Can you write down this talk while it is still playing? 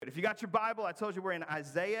If you got your Bible, I told you we're in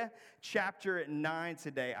Isaiah chapter 9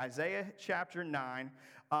 today. Isaiah chapter 9.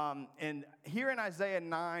 And here in Isaiah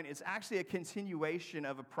 9, it's actually a continuation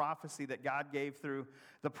of a prophecy that God gave through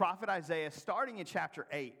the prophet Isaiah, starting in chapter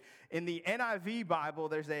 8. In the NIV Bible,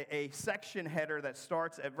 there's a section header that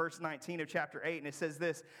starts at verse 19 of chapter 8, and it says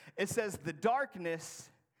this. It says, "The darkness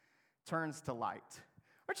turns to light."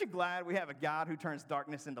 Aren't you glad we have a God who turns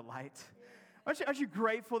darkness into light? Aren't you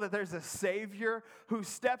grateful that there's a Savior who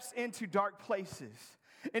steps into dark places,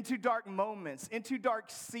 into dark moments, into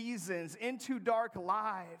dark seasons, into dark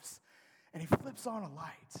lives, and he flips on a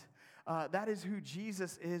light? That is who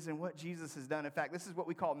Jesus is and what Jesus has done. In fact, this is what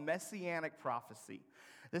we call messianic prophecy.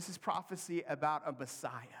 This is prophecy about a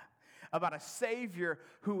Messiah, about a Savior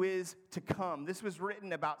who is to come. This was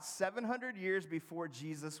written about 700 years before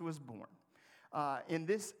Jesus was born. In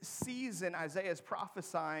this season, Isaiah is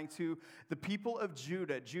prophesying to the people of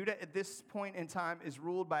Judah. Judah at this point in time is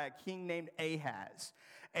ruled by a king named Ahaz.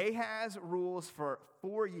 Ahaz rules for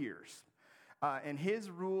 4 years, and his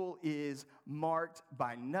rule is marked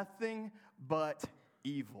by nothing but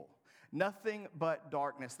evil, nothing but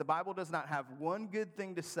darkness. The Bible does not have one good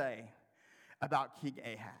thing to say about King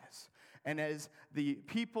Ahaz. And as the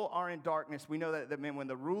people are in darkness, we know that when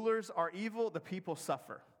the rulers are evil, the people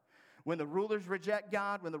suffer. When the rulers reject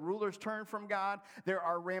God, when the rulers turn from God, there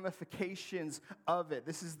are ramifications of it.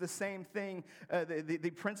 This is the same thing, the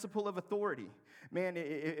principle of authority. Man,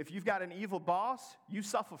 if you've got an evil boss, you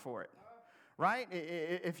suffer for it, right?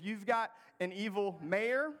 If you've got an evil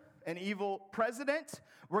mayor, an evil president,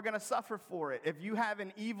 we're going to suffer for it. If you have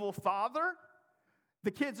an evil father, the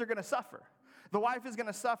kids are going to suffer. The wife is going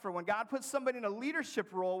to suffer. When God puts somebody in a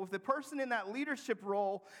leadership role, if the person in that leadership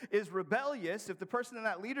role is rebellious, if the person in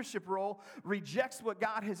that leadership role rejects what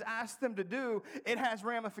God has asked them to do, it has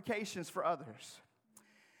ramifications for others.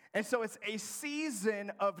 And so it's a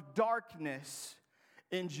season of darkness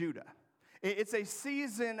in Judah. It's a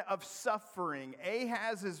season of suffering.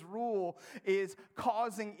 Ahaz's rule is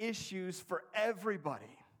causing issues for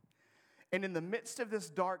everybody. And in the midst of this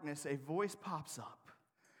darkness, a voice pops up.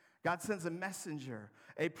 God sends a messenger,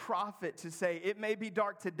 a prophet, to say, it may be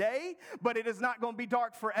dark today, but it is not going to be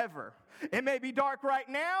dark forever. It may be dark right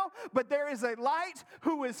now, but there is a light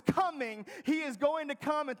who is coming. He is going to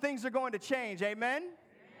come, and things are going to change. Amen? Amen.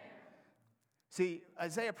 See,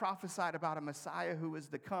 Isaiah prophesied about a Messiah who was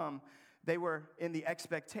to come. They were in the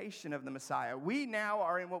expectation of the Messiah. We now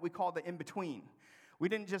are in what we call the in-between. We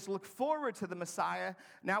didn't just look forward to the Messiah.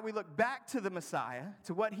 Now we look back to the Messiah,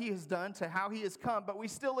 to what he has done, to how he has come, but we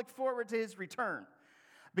still look forward to his return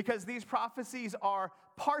because these prophecies are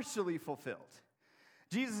partially fulfilled.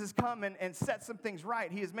 Jesus has come and set some things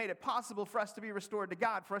right. He has made it possible for us to be restored to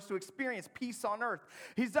God, for us to experience peace on earth.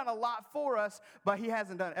 He's done a lot for us, but he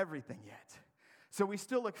hasn't done everything yet. So we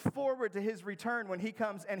still look forward to his return when he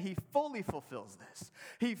comes and he fully fulfills this.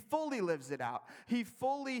 He fully lives it out. He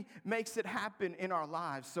fully makes it happen in our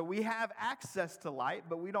lives. So we have access to light,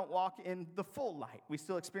 but we don't walk in the full light. We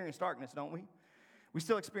still experience darkness, don't we? We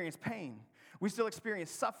still experience pain. We still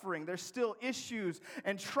experience suffering. There's still issues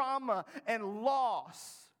and trauma and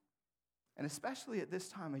loss. And especially at this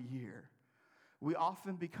time of year, we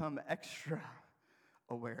often become extra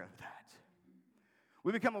aware of that.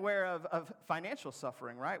 We become aware of financial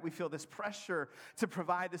suffering, right? We feel this pressure to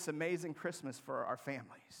provide this amazing Christmas for our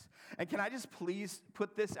families. And can I just please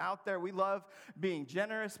put this out there? We love being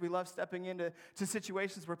generous. We love stepping into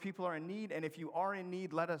situations where people are in need. And if you are in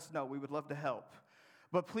need, let us know. We would love to help.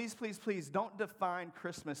 But please, please, please don't define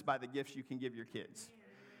Christmas by the gifts you can give your kids.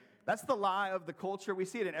 That's the lie of the culture. We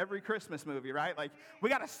see it in every Christmas movie, right? Like, we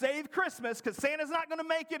got to save Christmas because Santa's not going to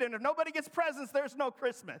make it, and if nobody gets presents, there's no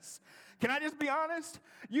Christmas. Can I just be honest?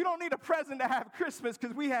 You don't need a present to have Christmas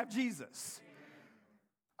because we have Jesus.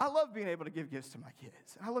 I love being able to give gifts to my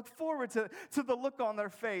kids. I look forward to the look on their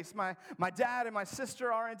face. My dad and my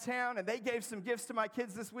sister are in town, and they gave some gifts to my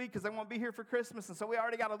kids this week because they won't be here for Christmas, and so we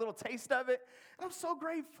already got a little taste of it, and I'm so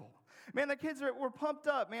grateful. Man, the kids were pumped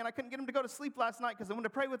up. Man, I couldn't get them to go to sleep last night because they wanted to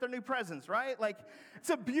pray with their new presents, right? Like, it's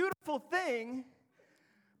a beautiful thing,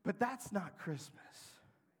 but that's not Christmas.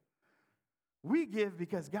 We give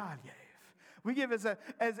because God gave. We give as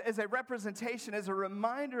a representation, as a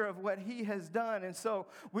reminder of what he has done. And so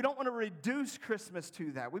we don't want to reduce Christmas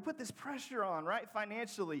to that. We put this pressure on, right,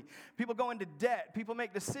 financially. People go into debt. People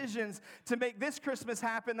make decisions to make this Christmas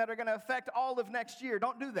happen that are going to affect all of next year.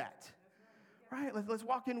 Don't do that. Right? Let's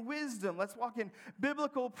walk in wisdom. Let's walk in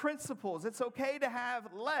biblical principles. It's okay to have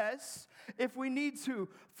less if we need to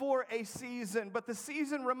for a season. But the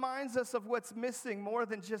season reminds us of what's missing more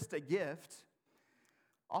than just a gift.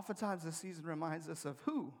 Oftentimes, the season reminds us of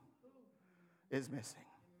who is missing.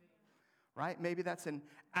 right? Maybe that's an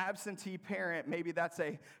absentee parent. Maybe that's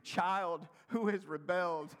a child who has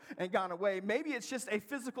rebelled and gone away. Maybe it's just a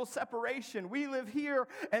physical separation. We live here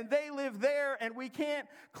and they live there, and we can't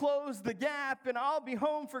close the gap, and I'll be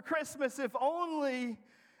home for Christmas if only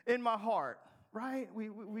in my heart, right?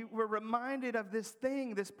 We're reminded of this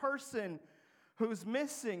thing, this person who's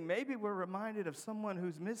missing. Maybe we're reminded of someone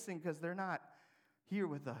who's missing because they're not here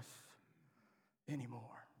with us anymore.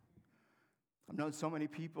 I've known so many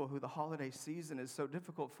people who the holiday season is so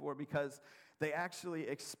difficult for because they actually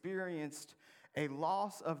experienced a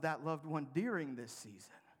loss of that loved one during this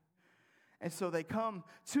season. And so they come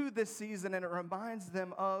to this season and it reminds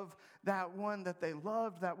them of that one that they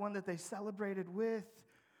loved, that one that they celebrated with,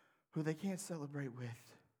 who they can't celebrate with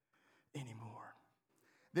anymore.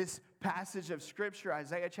 This passage of Scripture,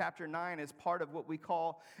 Isaiah chapter 9, is part of what we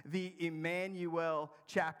call the Emmanuel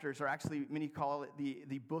chapters, or actually many call it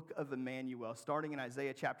the book of Emmanuel. Starting in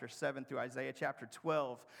Isaiah chapter 7 through Isaiah chapter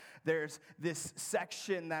 12, there's this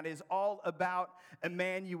section that is all about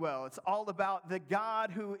Emmanuel. It's all about the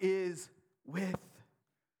God who is with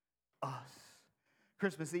us.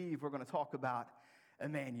 Christmas Eve, we're going to talk about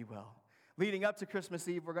Emmanuel. Leading up to Christmas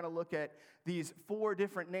Eve, we're going to look at these 4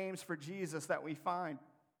 different names for Jesus that we find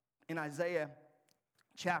in Isaiah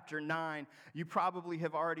chapter 9. You probably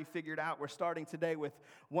have already figured out we're starting today with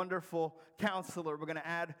Wonderful Counselor. We're going to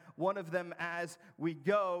add one of them as we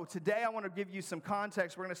go. Today I want to give you some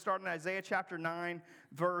context. We're going to start in Isaiah chapter 9,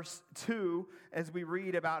 verse 2, as we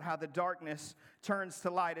read about how the darkness turns to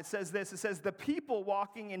light. It says this, it says, "The people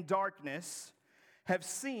walking in darkness have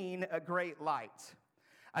seen a great light."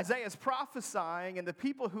 Isaiah is prophesying, and the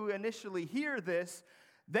people who initially hear this,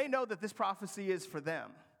 they know that this prophecy is for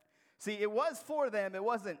them. See, it was for them. It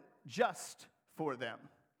wasn't just for them.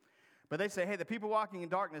 But they say, hey, the people walking in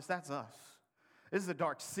darkness, that's us. This is a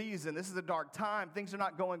dark season. This is a dark time. Things are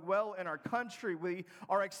not going well in our country. We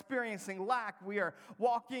are experiencing lack. We are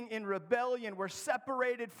walking in rebellion. We're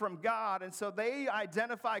separated from God. And so they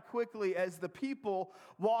identify quickly as the people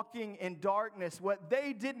walking in darkness. What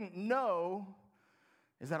they didn't know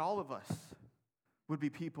is that all of us would be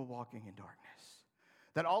people walking in darkness.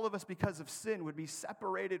 That all of us, because of sin, would be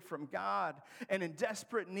separated from God and in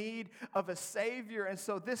desperate need of a Savior. And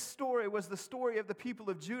so this story was the story of the people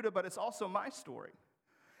of Judah, but it's also my story.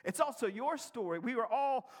 It's also your story. We were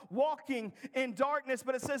all walking in darkness,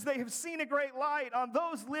 but it says they have seen a great light on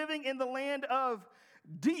those living in the land of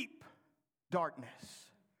deep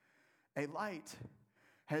darkness. A light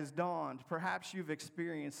has dawned. Perhaps you've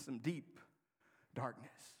experienced some deep darkness.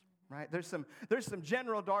 Right? There's some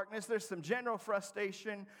general darkness, there's some general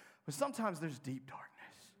frustration, but sometimes there's deep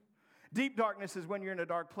darkness. Deep darkness is when you're in a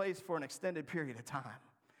dark place for an extended period of time,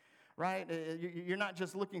 right? You're not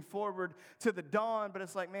just looking forward to the dawn, but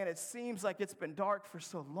it's like, man, it seems like it's been dark for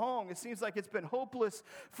so long. It seems like it's been hopeless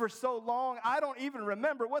for so long. I don't even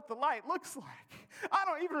remember what the light looks like. I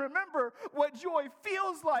don't even remember what joy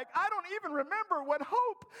feels like. I don't even remember what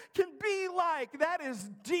hope can be like. That is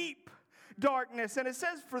deep darkness. And it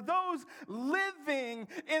says, for those living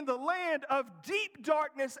in the land of deep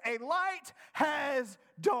darkness, a light has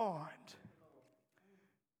dawned.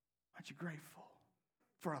 Aren't you grateful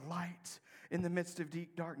for a light in the midst of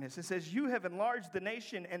deep darkness? It says, you have enlarged the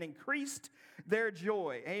nation and increased their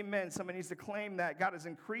joy. Amen. Somebody needs to claim that. God is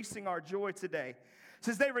increasing our joy today. It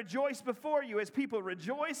says, they rejoice before you as people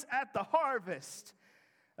rejoice at the harvest.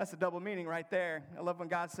 That's a double meaning right there. I love when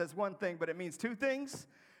God says one thing, but it means 2 things.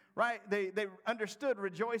 Right? They understood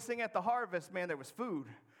rejoicing at the harvest. Man, there was food.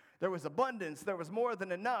 There was abundance. There was more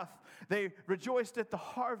than enough. They rejoiced at the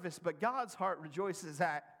harvest, but God's heart rejoices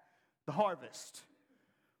at the harvest.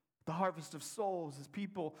 The harvest of souls as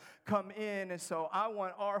people come in. And so I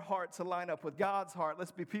want our heart to line up with God's heart.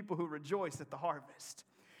 Let's be people who rejoice at the harvest.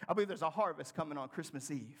 I believe there's a harvest coming on Christmas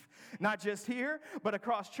Eve. Not just here, but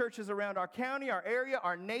across churches around our county, our area,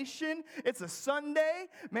 our nation. It's a Sunday.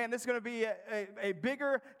 Man, this is going to be a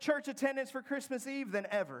bigger church attendance for Christmas Eve than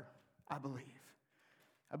ever, I believe.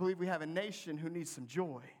 I believe we have a nation who needs some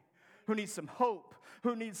joy, who needs some hope,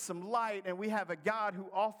 who needs some light, and we have a God who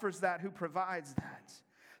offers that, who provides that.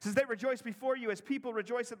 It says, they rejoice before you as people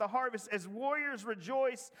rejoice at the harvest, as warriors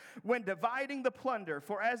rejoice when dividing the plunder.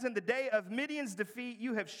 For as in the day of Midian's defeat,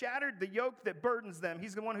 you have shattered the yoke that burdens them.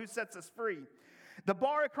 He's the one who sets us free. The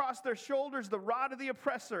bar across their shoulders, the rod of the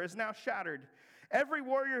oppressor, is now shattered. Every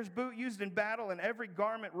warrior's boot used in battle and every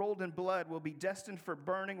garment rolled in blood will be destined for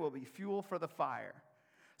burning, will be fuel for the fire.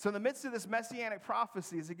 So in the midst of this messianic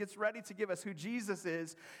prophecy, as it gets ready to give us who Jesus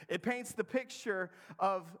is, it paints the picture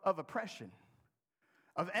of oppression.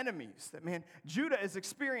 of enemies. That, man, Judah has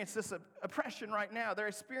experienced this oppression right now. They're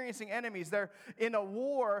experiencing enemies. They're in a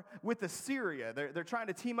war with Assyria. They're trying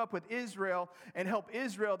to team up with Israel and help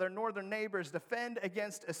Israel, their northern neighbors, defend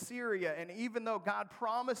against Assyria. And even though God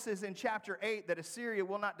promises in chapter 8 that Assyria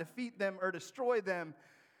will not defeat them or destroy them,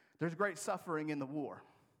 there's great suffering in the war.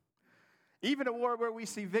 Even a war where we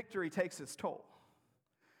see victory takes its toll.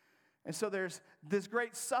 And so there's this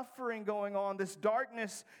great suffering going on, this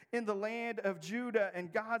darkness in the land of Judah,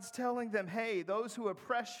 and God's telling them, hey, those who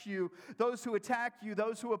oppress you, those who attack you,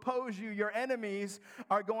 those who oppose you, your enemies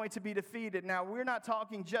are going to be defeated. Now, we're not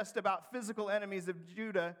talking just about physical enemies of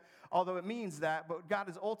Judah, although it means that, but God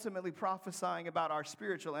is ultimately prophesying about our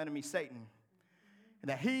spiritual enemy, Satan. And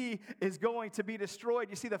that he is going to be destroyed.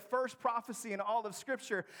 You see, the first prophecy in all of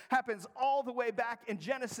Scripture happens all the way back in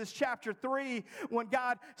Genesis chapter 3 when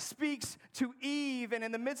God speaks to Eve. And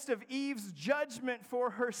in the midst of Eve's judgment for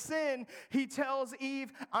her sin, he tells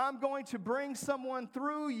Eve, I'm going to bring someone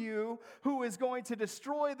through you who is going to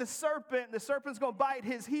destroy the serpent. The serpent's going to bite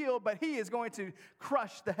his heel, but he is going to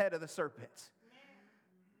crush the head of the serpent.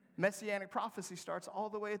 Messianic prophecy starts all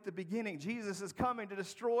the way at the beginning. Jesus is coming to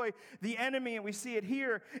destroy the enemy, and we see it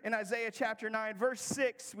here in Isaiah chapter 9, verse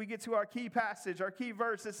 6. We get to our key passage, our key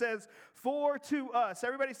verse. It says, for to us.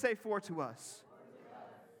 Everybody say, for to us.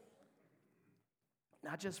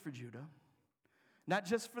 Not just for Judah, not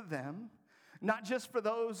just for them, not just for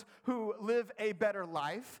those who live a better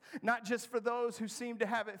life, not just for those who seem to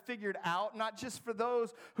have it figured out, not just for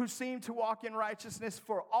those who seem to walk in righteousness,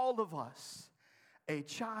 for all of us. A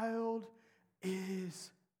child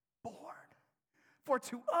is born. For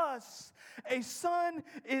to us a son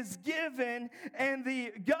is given, and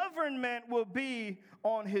the government will be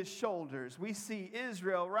on his shoulders. We see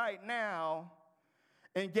Israel right now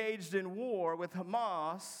engaged in war with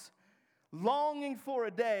Hamas, longing for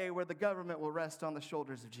a day where the government will rest on the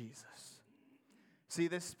shoulders of Jesus. See,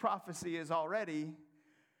 this prophecy is already,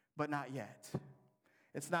 but not yet.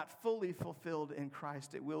 It's not fully fulfilled in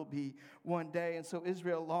Christ. It will be one day. And so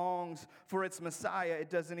Israel longs for its Messiah. It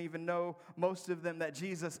doesn't even know, most of them, that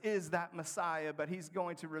Jesus is that Messiah, but he's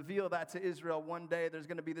going to reveal that to Israel one day. There's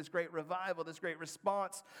going to be this great revival, this great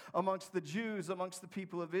response amongst the Jews, amongst the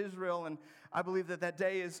people of Israel. And I believe that that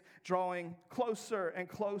day is drawing closer and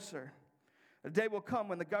closer. A day will come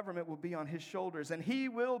when the government will be on his shoulders, and he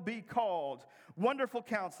will be called Wonderful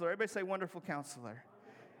Counselor. Everybody say Wonderful Counselor.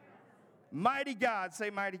 Mighty God, say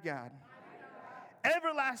mighty God.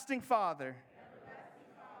 Everlasting Father.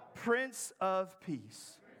 Prince of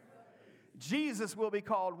Peace. Jesus will be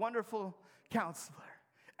called Wonderful Counselor,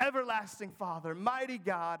 Everlasting Father, Mighty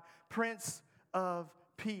God, Prince of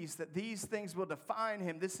Peace. That these things will define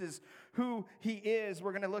him. This is who he is.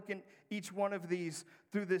 We're going to look in each one of these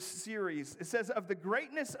through this series. It says, of the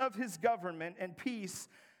greatness of his government and peace,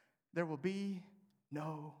 there will be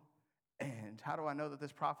no end. How do I know that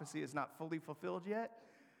this prophecy is not fully fulfilled yet?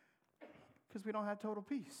 Because we don't have total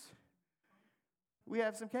peace. We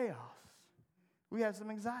have some chaos. We have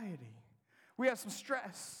some anxiety. We have some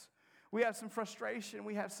stress. We have some frustration.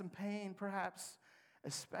 We have some pain, perhaps,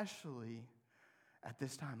 especially at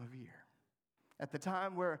this time of year. At the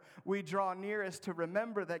time where we draw nearest to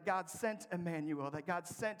remember that God sent Emmanuel, that God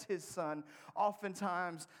sent his son.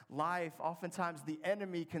 Oftentimes the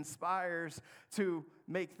enemy conspires to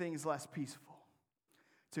make things less peaceful,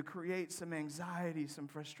 to create some anxiety, some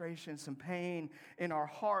frustration, some pain in our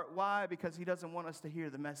heart. Why? Because he doesn't want us to hear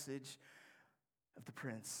the message of the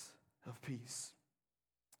Prince of Peace.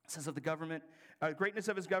 It says of the greatness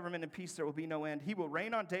of his government and peace there will be no end. He will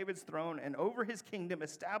reign on David's throne and over his kingdom,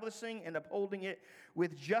 establishing and upholding it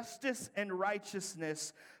with justice and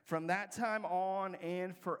righteousness from that time on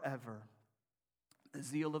and forever. The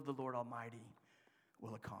zeal of the Lord Almighty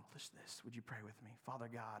will accomplish this. Would you pray with me? Father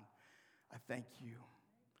God, I thank you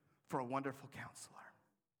for a wonderful counselor.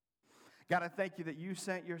 God, I thank you that you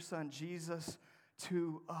sent your son Jesus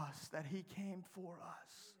to us, that he came for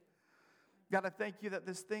us. God, I thank you that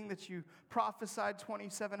this thing that you prophesied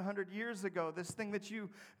 2,700 years ago, this thing that you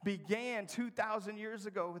began 2,000 years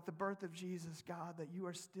ago with the birth of Jesus, God, that you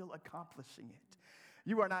are still accomplishing it.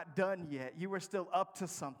 You are not done yet. You are still up to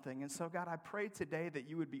something. And so, God, I pray today that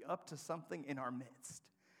you would be up to something in our midst.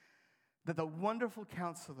 That the wonderful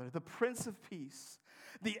counselor, the Prince of Peace,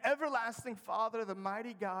 the everlasting Father, the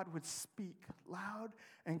mighty God would speak loud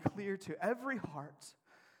and clear to every heart.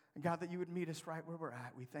 And God, that you would meet us right where we're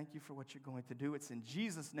at. We thank you for what you're going to do. It's in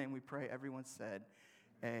Jesus' name we pray. Everyone said,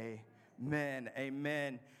 amen.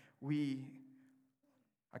 Amen. We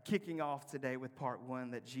are kicking off today with part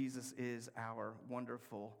one, that Jesus is our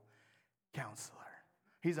wonderful counselor.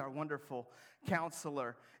 He's our wonderful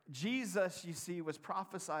counselor. Jesus, you see, was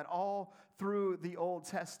prophesied all through the Old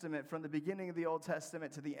Testament, from the beginning of the Old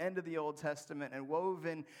Testament to the end of the Old Testament, and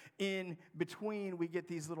woven in between, we get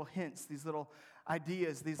these little hints, these little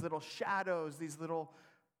ideas, these little shadows, these little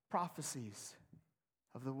prophecies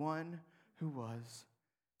of the one who was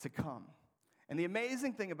to come. And the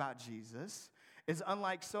amazing thing about Jesus is,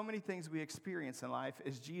 unlike so many things we experience in life,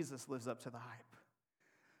 is Jesus lives up to the hype.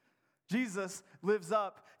 Jesus lives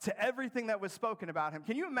up to everything that was spoken about him.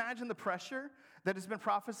 Can you imagine the pressure that has been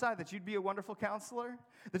prophesied, that you'd be a wonderful counselor,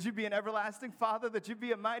 that you'd be an everlasting Father, that you'd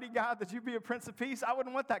be a mighty God, that you'd be a Prince of Peace? I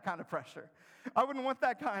wouldn't want that kind of pressure. I wouldn't want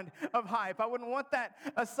that kind of hype. I wouldn't want that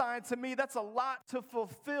assigned to me. That's a lot to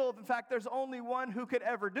fulfill. In fact, there's only one who could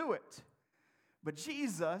ever do it. But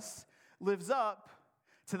Jesus lives up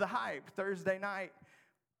to the hype. Thursday night,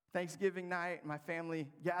 Thanksgiving night, my family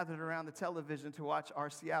gathered around the television to watch our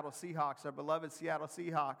Seattle Seahawks, our beloved Seattle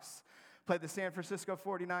Seahawks, play the San Francisco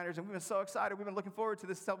 49ers, and we've been so excited. We've been looking forward to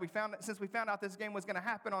this since we found out this game was going to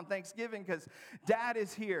happen on Thanksgiving, because Dad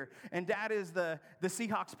is here, and Dad is the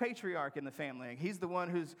Seahawks patriarch in the family. He's the one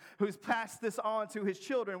who's passed this on to his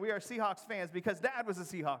children. We are Seahawks fans because Dad was a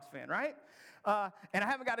Seahawks fan, right? And I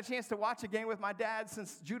haven't got a chance to watch a game with my dad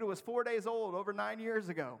since Judah was 4 days old, over 9 years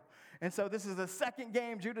ago. And so this is the second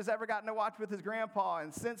game Judah's ever gotten to watch with his grandpa.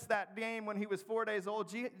 And since that game when he was 4 days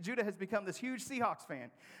old, Judah has become this huge Seahawks fan,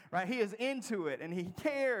 right? He is into it, and he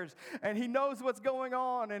cares, and he knows what's going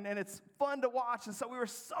on, and it's fun to watch. And so we were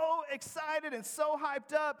so excited and so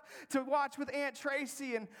hyped up to watch with Aunt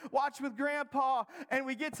Tracy and watch with Grandpa. And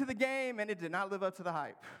we get to the game, and it did not live up to the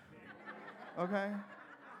hype, okay?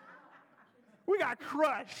 We got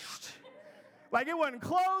crushed. Like, it wasn't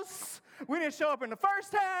close. We didn't show up in the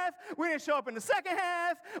first half. We didn't show up in the second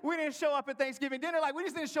half. We didn't show up at Thanksgiving dinner. Like, we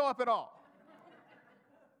just didn't show up at all.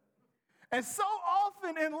 And so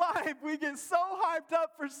often in life, we get so hyped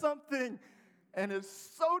up for something, and it's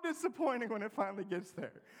so disappointing when it finally gets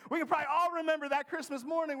there. We can probably all remember that Christmas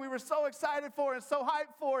morning we were so excited for and so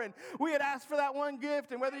hyped for, and we had asked for that one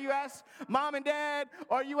gift, and whether you asked Mom and Dad,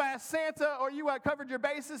 or you asked Santa, or you had covered your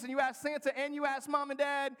bases, and you asked Santa and you asked Mom and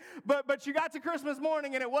Dad, but you got to Christmas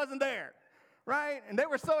morning and it wasn't there, right? And they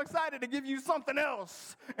were so excited to give you something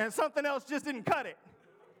else, and something else just didn't cut it.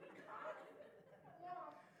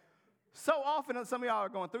 So often, some of y'all are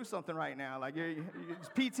going through something right now, like it's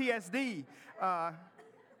PTSD.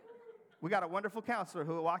 We got a wonderful counselor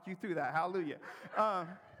who will walk you through that. Hallelujah.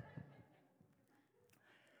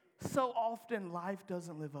 So often, life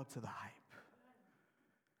doesn't live up to the hype.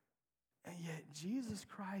 And yet, Jesus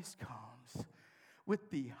Christ comes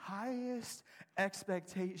with the highest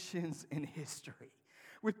expectations in history,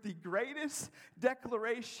 with the greatest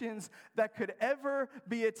declarations that could ever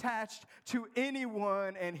be attached to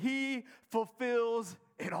anyone, and he fulfills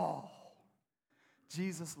it all.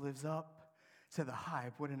 Jesus lives up to the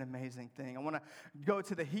hype. What an amazing thing. I want to go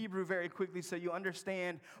to the Hebrew very quickly so you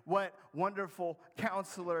understand what wonderful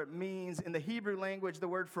counselor means. In the Hebrew language, the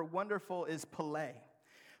word for wonderful is pele.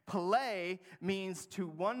 Pele means to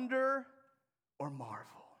wonder or marvel.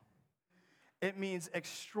 It means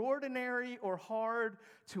extraordinary or hard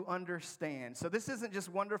to understand. So this isn't just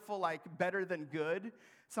wonderful like better than good.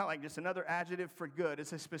 It's not like just another adjective for good.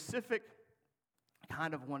 It's a specific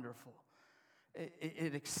kind of wonderful.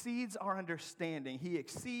 It exceeds our understanding. He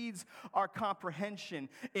exceeds our comprehension.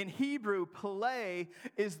 In Hebrew, pele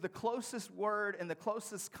is the closest word and the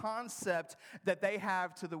closest concept that they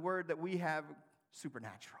have to the word that we have,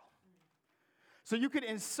 supernatural. So you could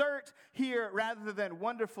insert here, rather than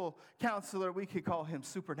wonderful counselor, we could call him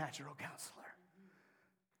supernatural counselor.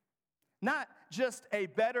 Not just a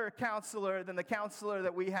better counselor than the counselor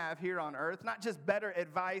that we have here on earth, not just better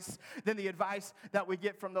advice than the advice that we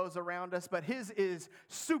get from those around us, but his is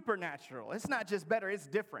supernatural. It's not just better, it's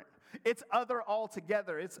different. It's other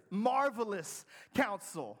altogether. It's marvelous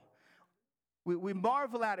counsel. We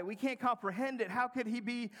marvel at it. We can't comprehend it. How could he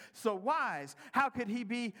be so wise? How could he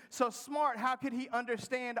be so smart? How could he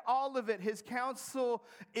understand all of it? His counsel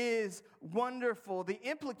is wonderful. The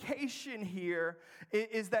implication here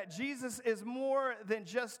is that Jesus is more than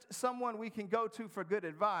just someone we can go to for good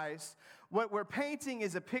advice. What we're painting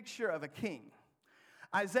is a picture of a king.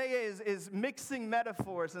 Isaiah is mixing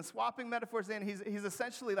metaphors and swapping metaphors in. He's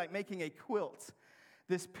essentially like making a quilt.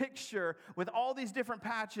 This picture with all these different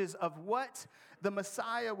patches of what the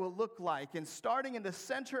Messiah will look like. And starting in the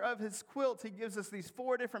center of his quilt, he gives us these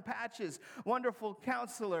 4 different patches. Wonderful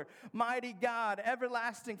Counselor, Mighty God,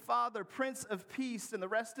 Everlasting Father, Prince of Peace. And the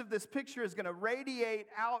rest of this picture is going to radiate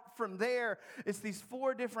out from there. It's these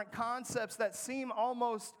 4 different concepts that seem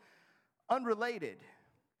almost unrelated.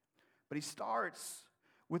 But he starts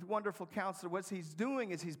with Wonderful Counselor, what he's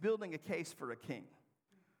doing is he's building a case for a king.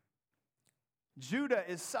 Judah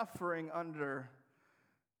is suffering under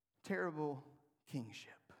terrible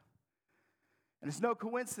kingship. And it's no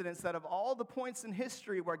coincidence that of all the points in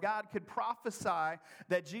history where God could prophesy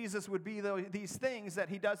that Jesus would be these things, that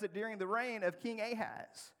he does it during the reign of King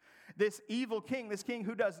Ahaz. This evil king, this king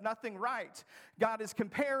who does nothing right. God is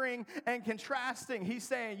comparing and contrasting. He's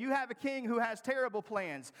saying, you have a king who has terrible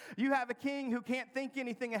plans. You have a king who can't think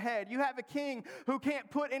anything ahead. You have a king who can't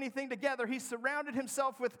put anything together. He's surrounded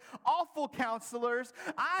himself with awful counselors.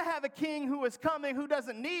 I have a king who is coming who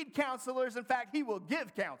doesn't need counselors. In fact, he will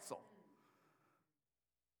give counsel.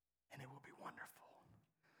 And it will be wonderful.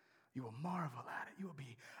 You will marvel at it. You will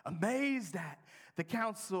be amazed at the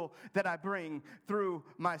counsel that I bring through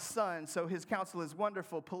my son. So his counsel is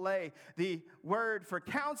wonderful. Pele, the word for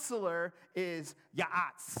counselor is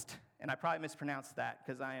ya'atzt. And I probably mispronounced that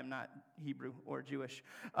because I am not Hebrew or Jewish.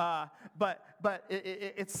 But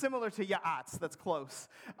it's similar to ya'atz. That's close.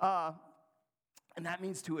 And that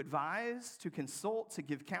means to advise, to consult, to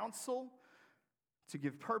give counsel, to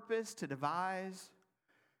give purpose, to devise,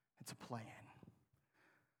 and to plan.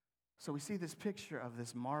 So we see this picture of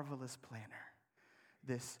this marvelous planner,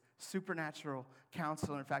 this supernatural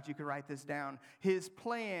counselor. In fact, you could write this down. His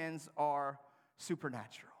plans are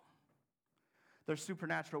supernatural. They're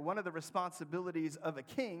supernatural. One of the responsibilities of a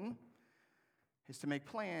king is to make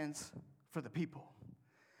plans for the people,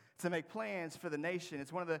 to make plans for the nation.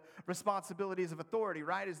 It's one of the responsibilities of authority,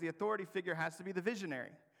 right? Is the authority figure has to be the visionary.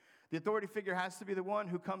 The authority figure has to be the one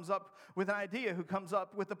who comes up with an idea, who comes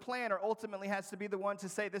up with a plan, or ultimately has to be the one to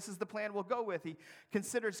say, this is the plan we'll go with. He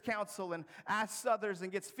considers counsel and asks others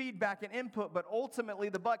and gets feedback and input, but ultimately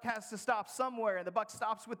the buck has to stop somewhere, and the buck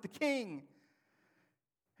stops with the king.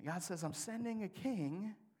 And God says, I'm sending a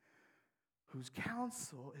king whose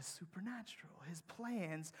counsel is supernatural. His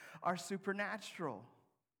plans are supernatural.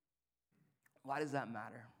 Why does that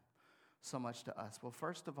matter so much to us? Well,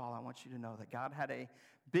 first of all, I want you to know that God had a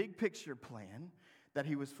big picture plan that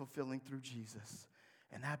he was fulfilling through Jesus,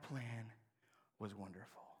 and that plan was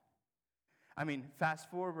wonderful. I mean, fast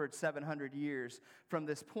forward 700 years from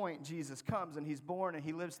this point, Jesus comes and he's born and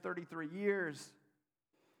he lives 33 years,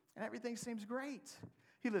 and everything seems great.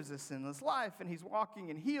 He lives a sinless life, and he's walking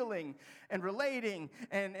and healing and relating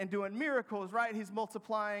and doing miracles, right? He's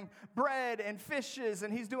multiplying bread and fishes,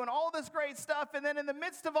 and he's doing all this great stuff. And then in the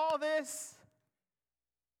midst of all this,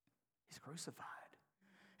 he's crucified.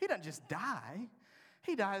 He doesn't just die.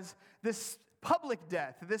 He dies this public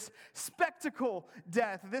death, this spectacle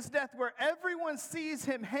death, this death where everyone sees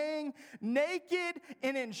him hang naked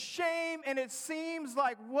and in shame, and it seems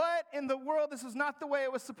like, what in the world? This is not the way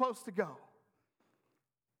it was supposed to go.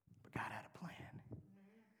 God had a plan.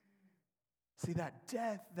 See, that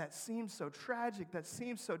death that seems so tragic, that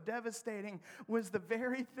seems so devastating, was the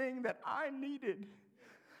very thing that I needed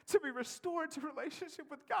to be restored to relationship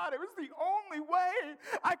with God. It was the only way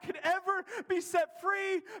I could ever be set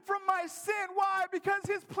free from my sin. Why? Because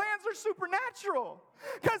his plans are supernatural.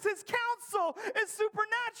 Because his counsel is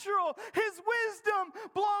supernatural. His wisdom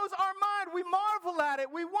blows our mind. We marvel at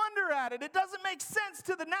it. We wonder at it. It doesn't make sense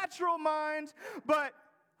to the natural mind, but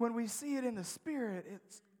when we see it in the Spirit,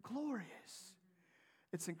 it's glorious.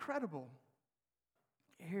 It's incredible.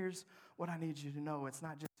 Here's what I need you to know. It's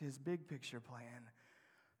not just his big picture plan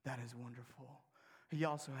that is wonderful. He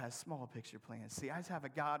also has small picture plans. See, I have a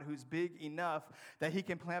God who's big enough that he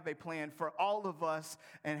can have a plan for all of us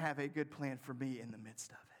and have a good plan for me in the midst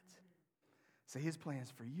of it. So his plans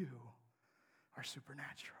for you are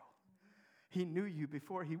supernatural. He knew you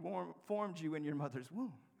before he formed you in your mother's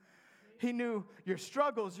womb. He knew your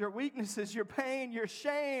struggles, your weaknesses, your pain, your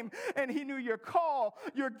shame, and he knew your call,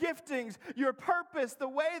 your giftings, your purpose, the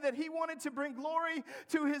way that he wanted to bring glory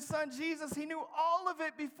to his son Jesus. He knew all of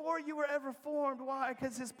it before you were ever formed. Why?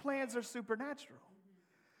 Because his plans are supernatural.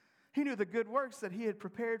 He knew the good works that he had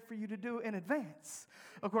prepared for you to do in advance,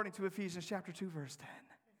 according to Ephesians chapter 2, verse 10.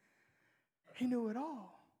 He knew it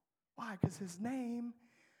all. Why? Because his name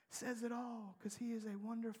says it all, because he is a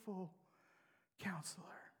wonderful counselor.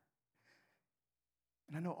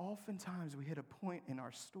 And I know oftentimes we hit a point in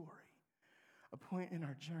our story, a point in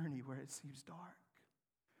our journey where it seems dark,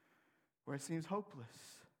 where it seems hopeless,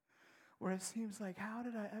 where it seems like, how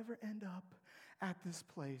did I ever end up at this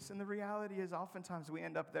place? And the reality is oftentimes we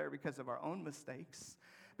end up there because of our own mistakes,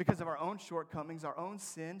 because of our own shortcomings, our own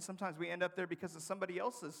sin. Sometimes we end up there because of somebody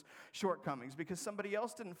else's shortcomings, because somebody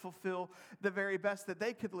else didn't fulfill the very best that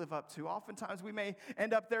they could live up to. Oftentimes we may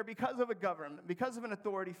end up there because of a government, because of an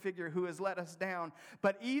authority figure who has let us down.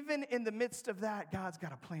 But even in the midst of that, God's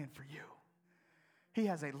got a plan for you. He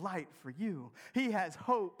has a light for you. He has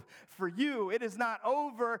hope for you. It is not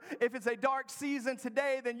over. If it's a dark season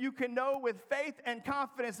today, then you can know with faith and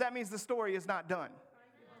confidence that means the story is not done.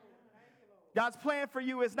 God's plan for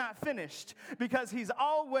you is not finished because he's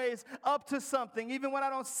always up to something. Even when I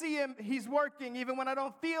don't see him, he's working. Even when I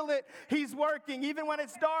don't feel it, he's working. Even when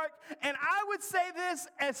it's dark. And I would say this,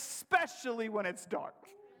 especially when it's dark.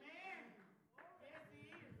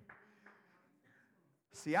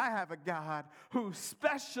 See, I have a God who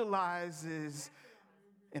specializes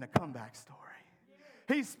in a comeback story.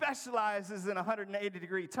 He specializes in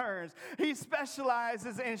 180-degree turns. He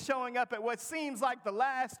specializes in showing up at what seems like the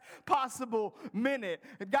last possible minute.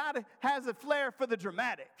 God has a flair for the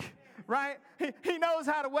dramatic, right? He knows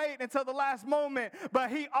how to wait until the last moment,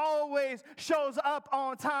 but he always shows up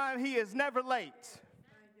on time. He is never late.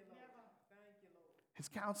 His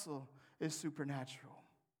counsel is supernatural.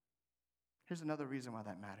 Here's another reason why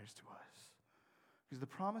that matters to us. Because the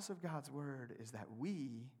promise of God's word is that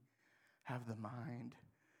we have the mind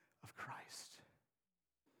of Christ.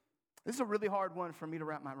 This is a really hard one for me to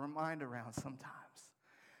wrap my mind around sometimes.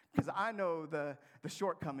 Because I know the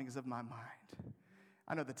shortcomings of my mind.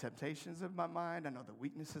 I know the temptations of my mind. I know the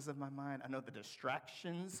weaknesses of my mind. I know the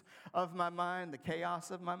distractions of my mind, the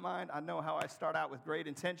chaos of my mind. I know how I start out with great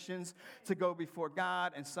intentions to go before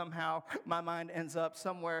God, and somehow my mind ends up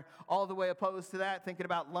somewhere all the way opposed to that, thinking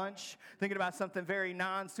about lunch, thinking about something very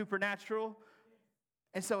non-supernatural.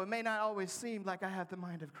 And so it may not always seem like I have the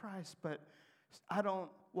mind of Christ, but I don't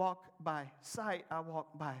walk by sight. I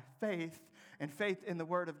walk by faith, and faith in the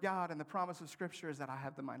word of God, and the promise of Scripture is that I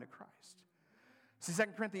have the mind of Christ. See,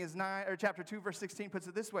 2 Corinthians 9, or chapter 2, verse 16 puts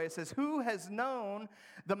it this way. It says, who has known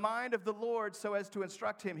the mind of the Lord so as to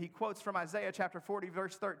instruct him? He quotes from Isaiah chapter 40,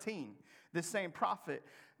 verse 13. This same prophet,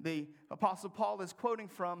 the Apostle Paul is quoting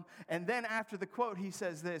from. And then after the quote, he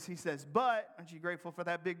says this. He says, but, aren't you grateful for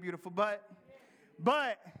that big, beautiful but?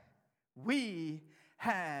 But we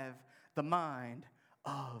have the mind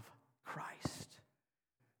of Christ.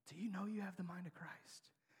 Do you know you have the mind of Christ?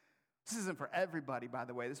 This isn't for everybody, by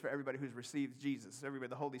the way. This is for everybody who's received Jesus, everybody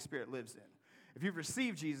the Holy Spirit lives in. If you've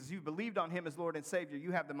received Jesus, you've believed on him as Lord and Savior,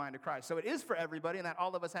 you have the mind of Christ. So it is for everybody, and that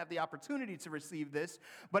all of us have the opportunity to receive this,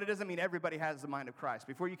 but it doesn't mean everybody has the mind of Christ.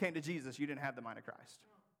 Before you came to Jesus, you didn't have the mind of Christ.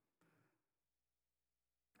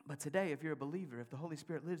 But today, if you're a believer, if the Holy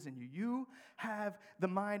Spirit lives in you, you have the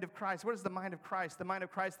mind of Christ. What is the mind of Christ? The mind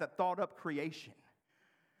of Christ that thought up creation.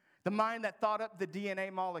 The mind that thought up the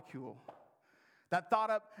DNA molecule. That thought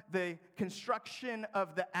up the construction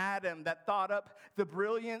of the atom, that thought up the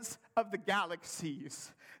brilliance of the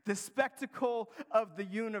galaxies, the spectacle of the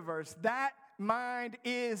universe. That mind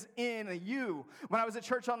is in you. When I was at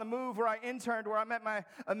Church on the Move, where I interned, where I met my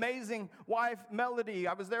amazing wife, Melody,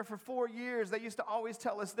 I was there for 4 years. They used to always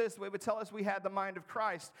tell us this. They would tell us we had the mind of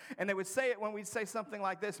Christ. And they would say it when we'd say something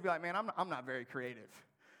like this. They'd be like, man, I'm not very creative.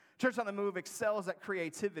 Church on the Move excels at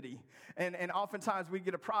creativity. And oftentimes we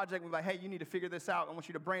get a project, we're like, hey, you need to figure this out. I want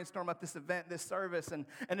you to brainstorm up this event, this service. And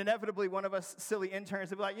inevitably, one of us silly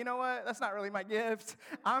interns would be like, you know what? That's not really my gift.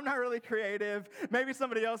 I'm not really creative. Maybe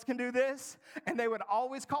somebody else can do this. And they would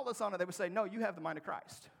always call us on it. They would say, no, you have the mind of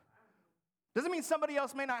Christ. Doesn't mean somebody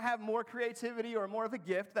else may not have more creativity or more of a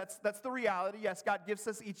gift. That's the reality. Yes, God gives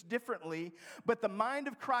us each differently. But the mind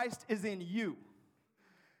of Christ is in you.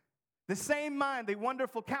 The same mind, the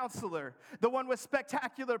wonderful counselor, the one with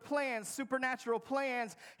spectacular plans, supernatural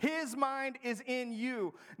plans, his mind is in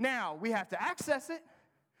you. Now, we have to access it.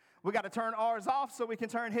 We got to turn ours off so we can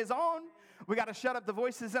turn his on. We got to shut up the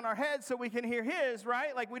voices in our head so we can hear his,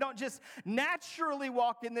 right? Like we don't just naturally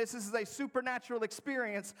walk in this. This is a supernatural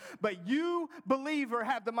experience. But you, believer,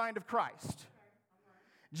 have the mind of Christ.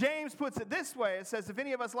 James puts it this way. It says, if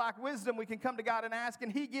any of us lack wisdom, we can come to God and ask,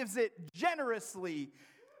 and he gives it generously,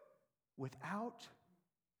 without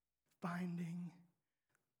finding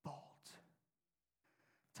fault.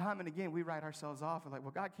 Time and again, we write ourselves off. We're like,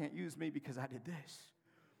 well, God can't use me because I did this.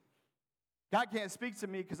 God can't speak to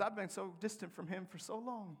me because I've been so distant from him for so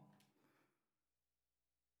long.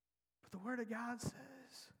 But the Word of God says,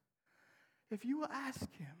 if you will ask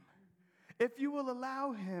him, if you will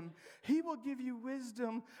allow him, he will give you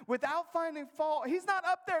wisdom without finding fault. He's not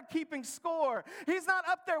up there keeping score. He's not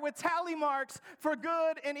up there with tally marks for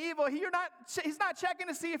good and evil. He's not checking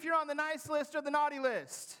to see if you're on the nice list or the naughty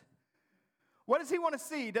list. What does he want to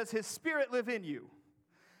see? Does his Spirit live in you?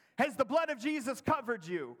 Has the blood of Jesus covered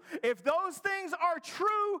you? If those things are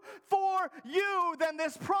true for you, then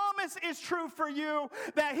this promise is true for you,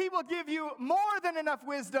 that he will give you more than enough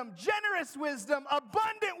wisdom, generous wisdom,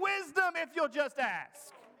 abundant wisdom, if you'll just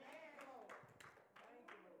ask.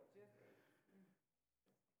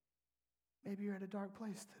 Maybe you're at a dark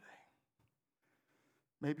place today.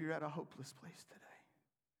 Maybe you're at a hopeless place today.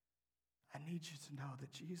 I need you to know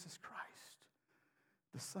that Jesus Christ,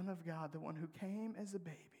 the Son of God, the one who came as a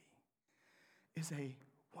baby, is a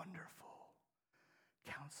wonderful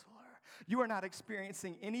counselor. You are not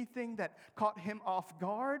experiencing anything that caught him off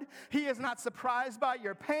guard. He is not surprised by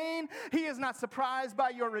your pain. He is not surprised by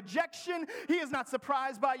your rejection. He is not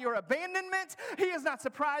surprised by your abandonment. He is not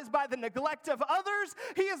surprised by the neglect of others.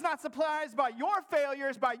 He is not surprised by your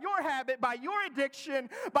failures, by your habit, by your addiction,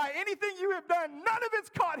 by anything you have done. None of it's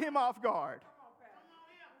caught him off guard.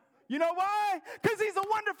 You know why? Because he's a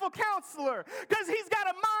wonderful counselor. Because he's got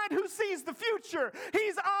a mind who sees the future.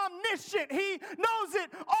 He's omniscient. He knows it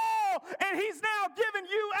all. And he's now given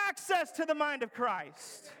you access to the mind of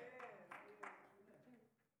Christ.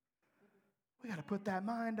 We got to put that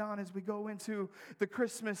mind on as we go into the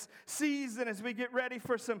Christmas season, as we get ready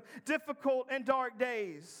for some difficult and dark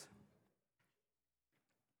days.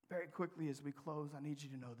 Very quickly as we close, I need you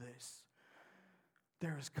to know this.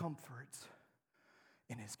 There is comfort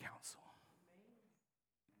in his counsel.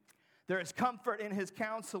 There is comfort in his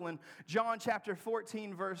counsel. In John chapter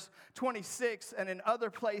 14, verse 26, and in other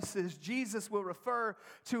places, Jesus will refer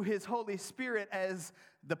to his Holy Spirit as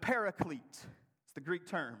the Paraclete. It's the Greek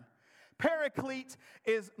term. Paraclete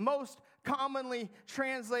is most commonly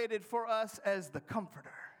translated for us as the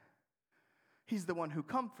Comforter. He's the one who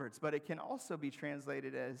comforts, but it can also be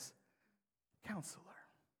translated as Counselor.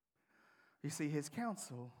 You see, his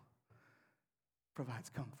counsel provides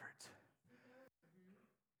comfort.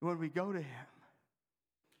 When we go to him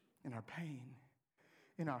in our pain,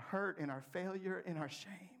 in our hurt, in our failure, in our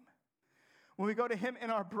shame, when we go to him in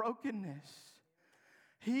our brokenness,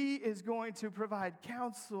 he is going to provide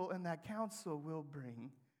counsel, and that counsel will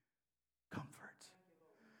bring comfort.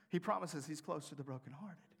 He promises he's close to the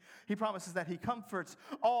brokenhearted. He promises that he comforts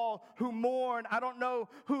all who mourn. I don't know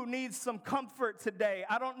who needs some comfort today.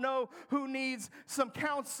 I don't know who needs some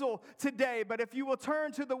counsel today. But if you will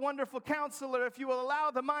turn to the wonderful counselor, if you will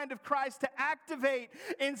allow the mind of Christ to activate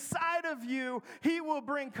inside of you, he will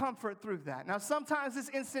bring comfort through that. Now, sometimes it's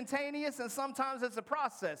instantaneous and sometimes it's a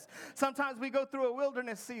process. Sometimes we go through a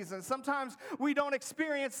wilderness season. Sometimes we don't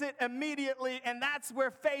experience it immediately, and that's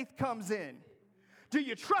where faith comes in. Do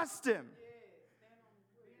you trust him?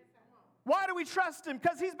 Why do we trust him?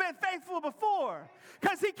 Because he's been faithful before.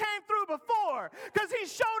 Because he came through before. Because he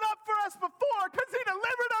showed up for us before. Because he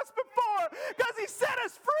delivered us before. Because he set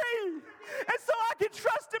us free. And so I can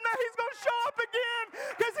trust him that he's going to show up again.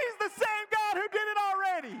 Because he's the same God who did it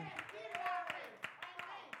already.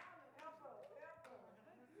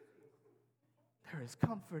 There is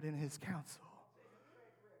comfort in his counsel.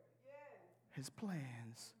 His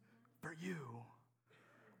plans for you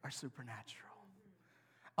are supernatural.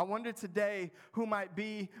 I wonder today who might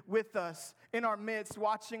be with us in our midst,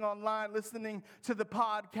 watching online, listening to the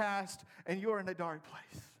podcast, and you're in a dark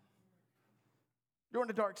place. You're in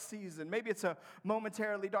a dark season. Maybe it's a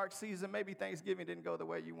momentarily dark season. Maybe Thanksgiving didn't go the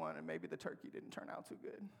way you wanted. Maybe the turkey didn't turn out too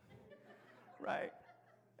good. Right?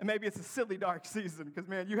 And maybe it's a silly dark season because,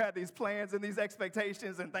 man, you had these plans and these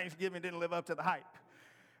expectations, and Thanksgiving didn't live up to the hype.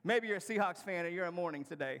 Maybe you're a Seahawks fan and you're in mourning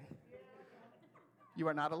today. You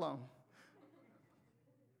are not alone.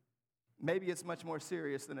 Maybe it's much more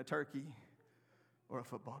serious than a turkey or a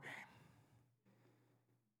football game.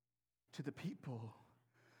 To the people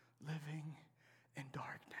living in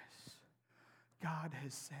darkness, God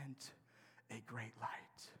has sent a great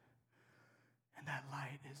light. And that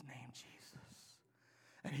light is named Jesus.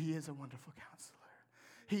 And he is a wonderful counselor.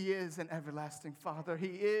 He is an everlasting Father. He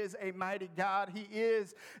is a mighty God. He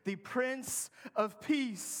is the Prince of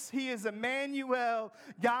Peace. He is Emmanuel,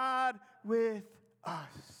 God with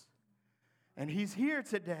us. And he's here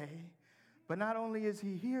today, but not only is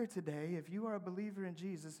he here today, if you are a believer in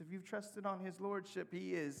Jesus, if you've trusted on his lordship,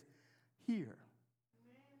 he is here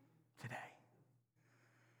today.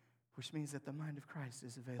 Which means that the mind of Christ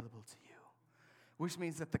is available to you. Which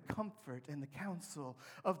means that the comfort and the counsel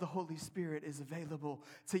of the Holy Spirit is available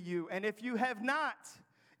to you. And if you have not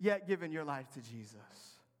yet given your life to Jesus,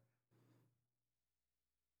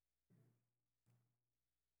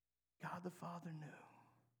 God the Father knew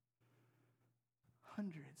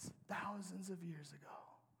hundreds, thousands of years ago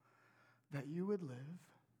that you would live,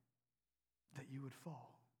 that you would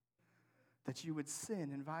fall, that you would sin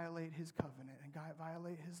and violate his covenant and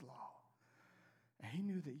violate his law. And he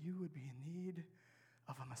knew that you would be in need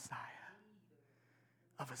of a Messiah,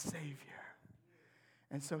 of a Savior.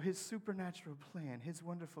 And so his supernatural plan, his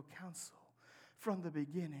wonderful counsel from the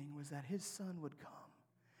beginning was that his son would come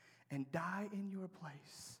and die in your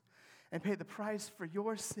place and pay the price for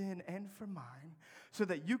your sin and for mine, so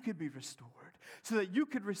that you could be restored, so that you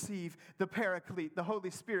could receive the Paraclete, the Holy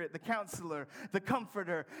Spirit, the Counselor, the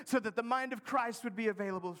Comforter, so that the mind of Christ would be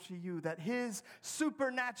available to you, that his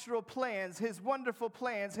supernatural plans, his wonderful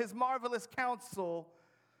plans, his marvelous counsel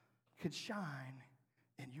could shine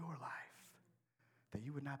in your life, that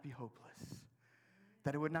you would not be hopeless,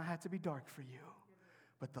 that it would not have to be dark for you,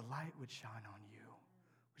 but the light would shine on you.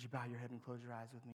 Would you bow your head and close your eyes with me?